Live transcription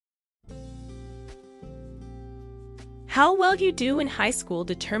How well you do in high school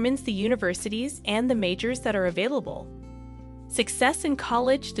determines the universities and the majors that are available. Success in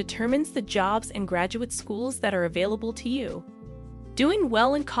college determines the jobs and graduate schools that are available to you. Doing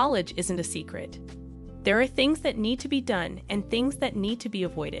well in college isn't a secret. There are things that need to be done and things that need to be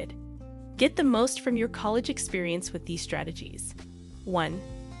avoided. Get the most from your college experience with these strategies. 1.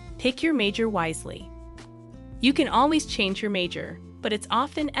 Pick your major wisely. You can always change your major, but it's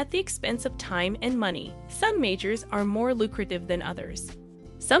often at the expense of time and money. Some majors are more lucrative than others.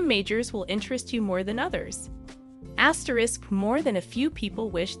 Some majors will interest you more than others. Asterisk, more than a few people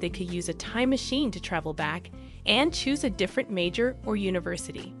wish they could use a time machine to travel back and choose a different major or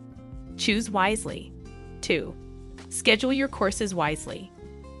university. Choose wisely. 2. Schedule your courses wisely.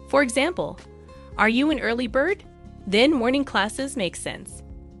 For example, are you an early bird? Then morning classes make sense.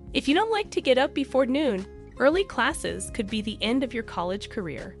 If you don't like to get up before noon, early classes could be the end of your college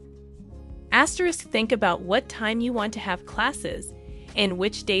career. Asterisk, think about what time you want to have classes and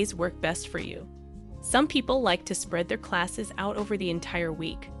which days work best for you. Some people like to spread their classes out over the entire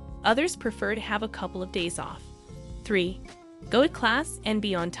week. Others prefer to have a couple of days off. 3. Go to class and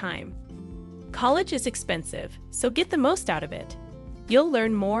be on time. College is expensive, so get the most out of it. You'll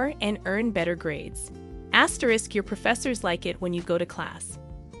learn more and earn better grades. Asterisk, your professors like it when you go to class.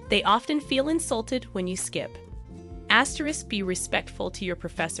 They often feel insulted when you skip. Asterisk, be respectful to your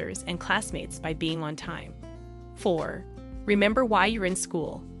professors and classmates by being on time. 4. Remember why you're in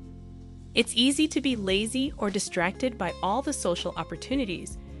school. It's easy to be lazy or distracted by all the social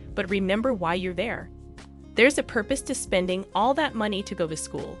opportunities, but remember why you're there. There's a purpose to spending all that money to go to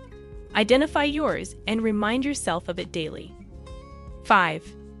school. Identify yours and remind yourself of it daily.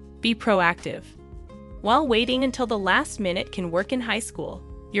 5. Be proactive. While waiting until the last minute can work in high school,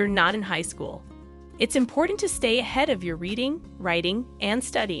 you're not in high school. It's important to stay ahead of your reading, writing, and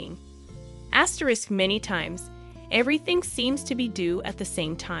studying. Asterisk, many times, everything seems to be due at the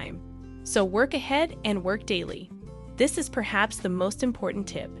same time. So work ahead and work daily. This is perhaps the most important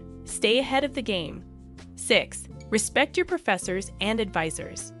tip. Stay ahead of the game. 6. Respect your professors and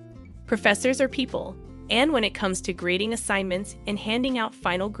advisors. Professors are people, and when it comes to grading assignments and handing out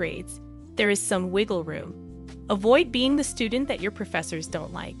final grades, there is some wiggle room. Avoid being the student that your professors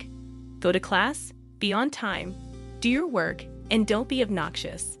don't like. Go to class, be on time, do your work, and don't be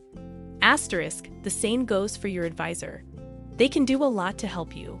obnoxious. Asterisk, the same goes for your advisor. They can do a lot to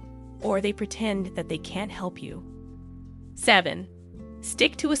help you, or they pretend that they can't help you. 7.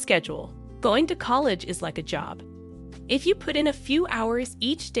 Stick to a schedule. Going to college is like a job. If you put in a few hours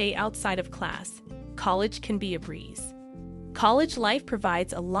each day outside of class, college can be a breeze. College life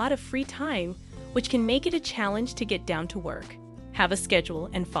provides a lot of free time, which can make it a challenge to get down to work. Have a schedule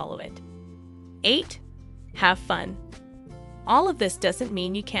and follow it. 8. Have fun. All of this doesn't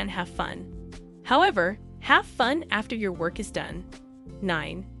mean you can't have fun. However, have fun after your work is done.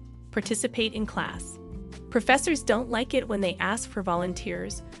 9. Participate in class. Professors don't like it when they ask for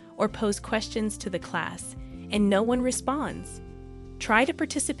volunteers or pose questions to the class, and no one responds. Try to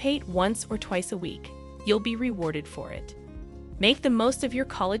participate once or twice a week. You'll be rewarded for it. Make the most of your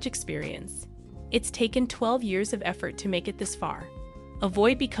college experience. It's taken 12 years of effort to make it this far.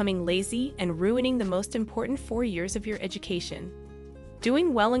 Avoid becoming lazy and ruining the most important 4 years of your education.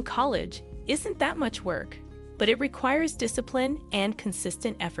 Doing well in college isn't that much work, but it requires discipline and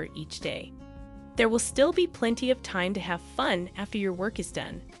consistent effort each day. There will still be plenty of time to have fun after your work is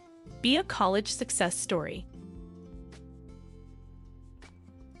done. Be a college success story.